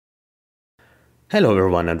Hello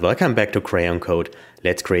everyone and welcome back to Crayon Code.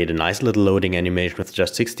 Let's create a nice little loading animation with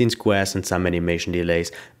just 16 squares and some animation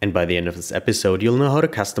delays, and by the end of this episode you'll know how to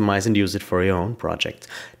customize and use it for your own projects.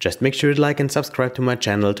 Just make sure to like and subscribe to my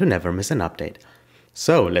channel to never miss an update.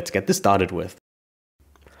 So let's get this started with.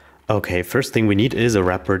 Okay, first thing we need is a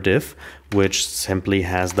wrapper div, which simply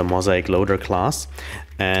has the Mosaic loader class,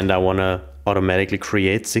 and I want to automatically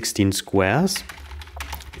create 16 squares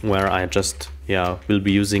where I just will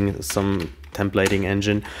be using some templating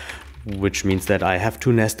engine, which means that I have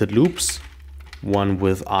two nested loops, one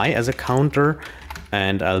with I as a counter,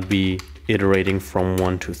 and I'll be iterating from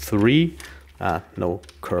 1 to 3, no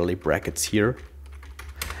curly brackets here,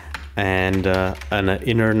 and an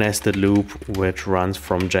inner nested loop which runs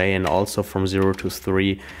from J and also from 0 to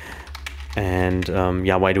 3. And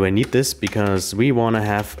why do I need this? Because we want to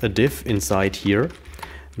have a div inside here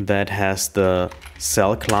that has the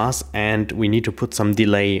cell class, and we need to put some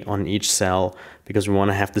delay on each cell because we want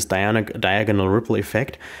to have this diagonal ripple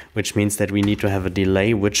effect, which means that we need to have a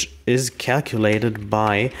delay which is calculated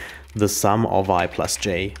by the sum of I plus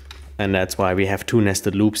j. And that's why we have two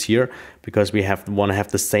nested loops here, because we want to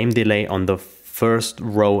have the same delay on the first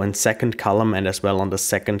row and second column, and as well on the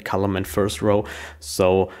second column and first row.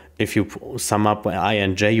 So if you sum up I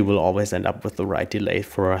and j, you will always end up with the right delay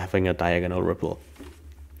for having a diagonal ripple.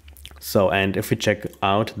 So, and if we check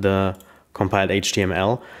out the compiled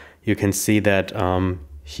HTML, you can see that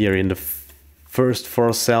here in the first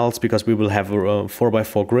 4 cells, because we will have a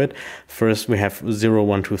 4x4 grid, first we have 0,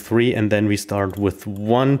 1, 2, 3, and then we start with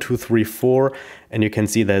 1, 2, 3, 4, and you can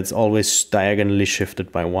see that it's always diagonally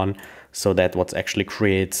shifted by 1. So that's what actually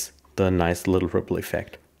creates the nice little ripple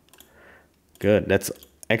effect. Good, that's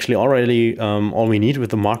actually already all we need with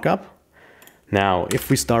the markup. Now, if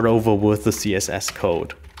we start over with the CSS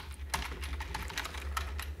code.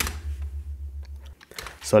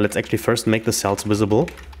 So let's actually first make the cells visible.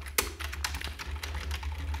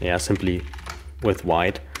 Simply with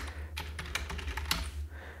white.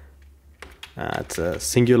 It's a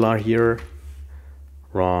singular here.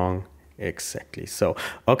 Wrong. Exactly. So,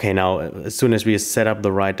 okay, now as soon as we set up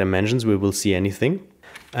the right dimensions, we will see anything.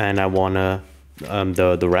 And I want to,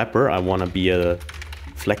 the wrapper, I want to be a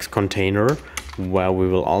flex container where we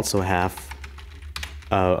will also have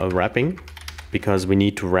a wrapping, because we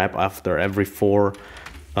need to wrap after every 4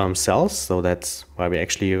 cells. So that's why we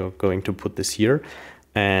actually are going to put this here.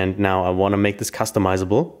 And now I want to make this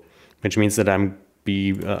customizable, which means that I'll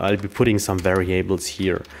be putting some variables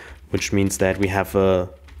here, which means that we have a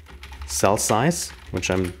cell size, which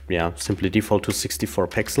I'm simply default to 64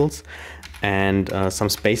 pixels, and some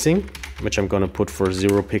spacing, which I'm going to put for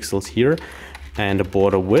 0 pixels here, and a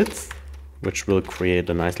border width, which will create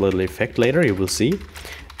a nice little effect later, you will see.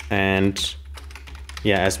 And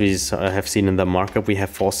as we have seen in the markup, we have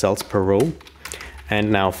 4 cells per row. And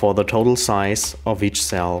now for the total size of each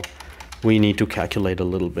cell, we need to calculate a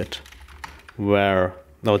little bit.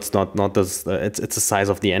 It's not this, it's the size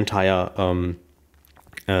of the entire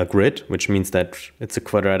grid, which means that it's a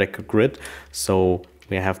quadratic grid. So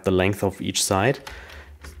we have the length of each side,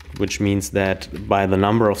 which means that by the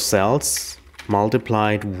number of cells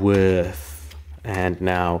multiplied with, and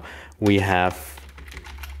now we have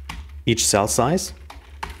each cell size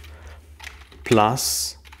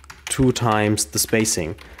plus 2 times the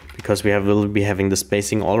spacing, because will be having the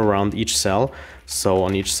spacing all around each cell. So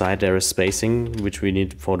on each side there is spacing, which we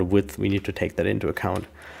need for the width, we need to take that into account.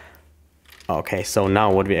 Okay, so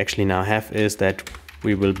now what we actually now have is that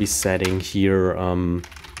we will be setting here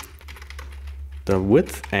the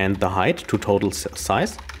width and the height to total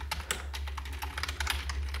size.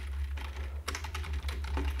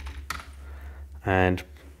 And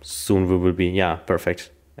soon we will be,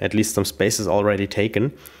 perfect. At least some space is already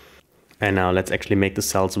taken. And now let's actually make the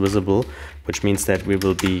cells visible, which means that we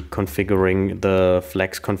will be configuring the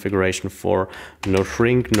flex configuration for no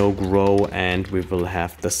shrink, no grow, and we will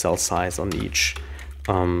have the cell size on each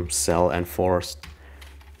cell enforced.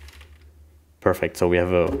 Perfect, so we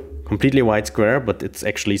have a completely white square, but it's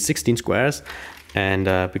actually 16 squares. And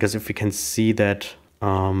because if we can see that,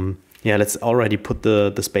 let's already put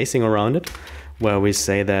the spacing around it, where we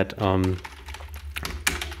say that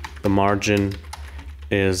the margin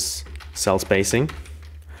is cell spacing.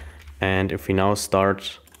 And if we now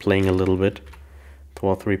start playing a little bit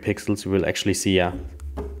toward 3 pixels, we will actually see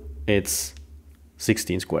it's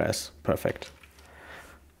 16 squares. Perfect.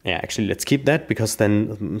 Actually let's keep that, because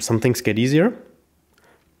then some things get easier.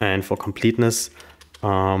 And for completeness,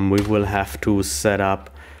 we will have to set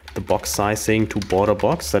up the box sizing to border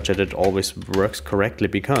box such that it always works correctly,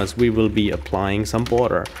 because we will be applying some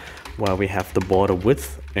border where we have the border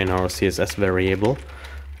width in our CSS variable.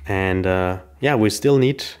 And yeah, we still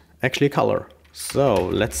need actually color. So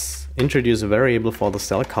let's introduce a variable for the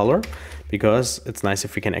cell color, because it's nice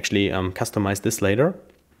if we can actually customize this later.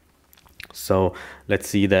 So let's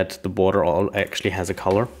see that the border all actually has a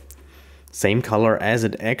color. Same color as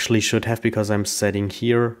it actually should have, because I'm setting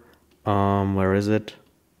here, where is it?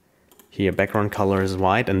 Here, background color is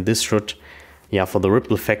white, and this should, yeah, for the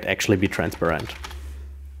ripple effect actually be transparent.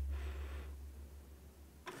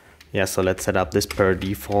 Yeah, so let's set up this per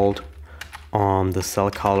default. The cell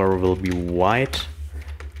color will be white,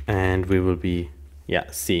 and we will be, yeah,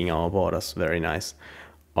 seeing our borders. Very nice.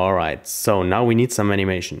 All right, so now we need some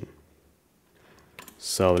animation.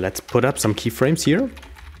 So let's put up some keyframes here.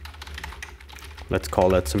 Let's call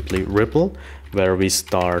that simply ripple, where we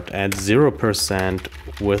start at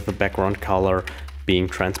 0% with the background color being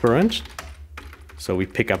transparent. So we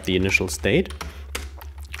pick up the initial state.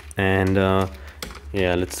 And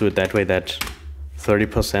yeah, let's do it that way, that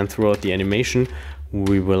 30% throughout the animation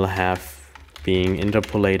we will have being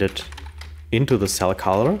interpolated into the cell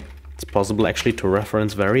color. It's possible actually to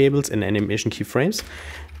reference variables in animation keyframes.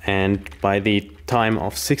 And by the time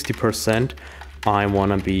of 60%, I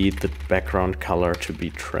want to be the background color to be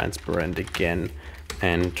transparent again.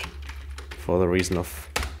 And for the reason of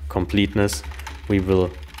completeness, we will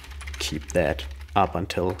keep that up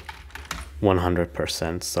until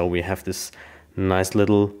 100%. So we have this nice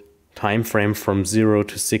little time frame from 0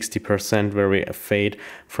 to 60%, where we fade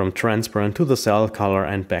from transparent to the cell color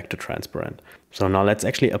and back to transparent. So now let's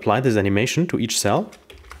actually apply this animation to each cell,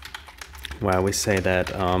 where we say that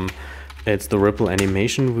it's the ripple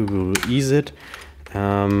animation. We will ease it.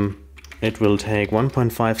 It will take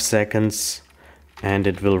 1.5 seconds, and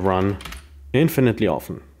it will run infinitely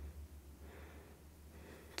often.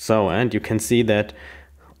 So, and you can see that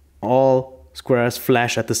all squares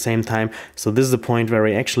flash at the same time. So this is the point where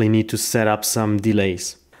we actually need to set up some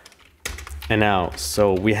delays. And now,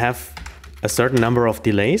 so we have a certain number of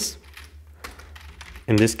delays.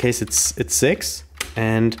 In this case, it's 6.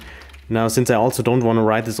 And now, since I also don't want to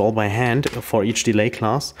write this all by hand for each delay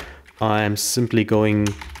class, I'm simply going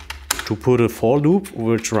to put a for loop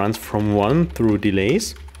which runs from 1 through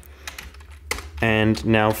delays. And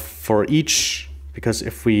now for each, because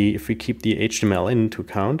if we keep the HTML into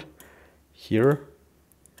account, here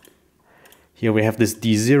we have this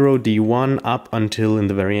D0, D1 up until in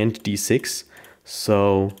the very end D6.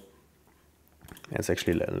 So let's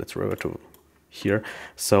actually, let's revert to here.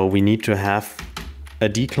 So we need to have a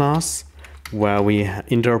D class where we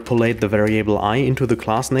interpolate the variable I into the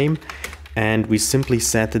class name, and we simply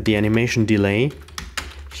set the animation delay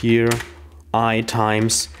here I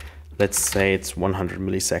times, let's say it's 100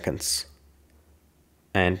 milliseconds.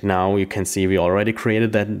 And now you can see we already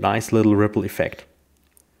created that nice little ripple effect.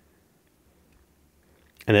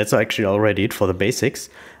 And that's actually already it for the basics.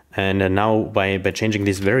 And now by changing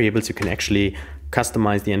these variables, you can actually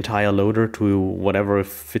customize the entire loader to whatever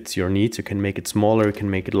fits your needs. You can make it smaller, you can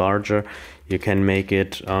make it larger, you can make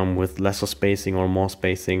it with lesser spacing or more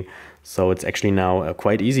spacing. So it's actually now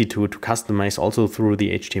quite easy to customize also through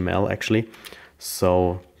the HTML actually.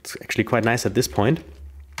 So it's actually quite nice at this point.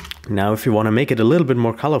 Now, if you want to make it a little bit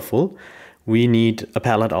more colorful, we need a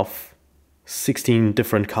palette of 16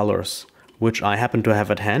 different colors, which I happen to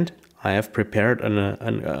have at hand. I have prepared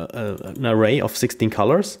an array of 16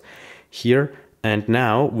 colors here. And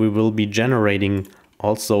now we will be generating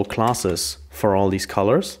also classes for all these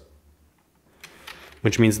colors,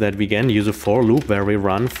 which means that we again use a for loop where we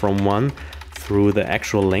run from 1 through the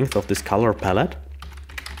actual length of this color palette.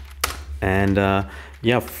 And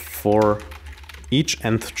yeah, for each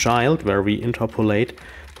nth child, where we interpolate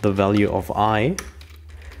the value of I,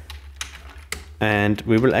 and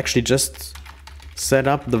we will actually just set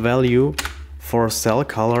up the value for cell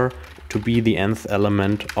color to be the nth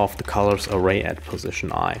element of the colors array at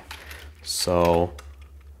position I. So,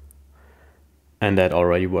 and that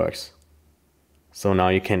already works. So now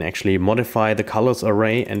you can actually modify the colors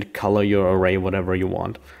array and color your array whatever you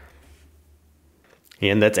want.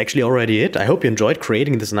 And that's actually already it. I hope you enjoyed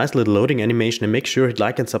creating this nice little loading animation, and make sure to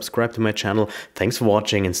like and subscribe to my channel. Thanks for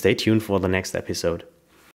watching, and stay tuned for the next episode.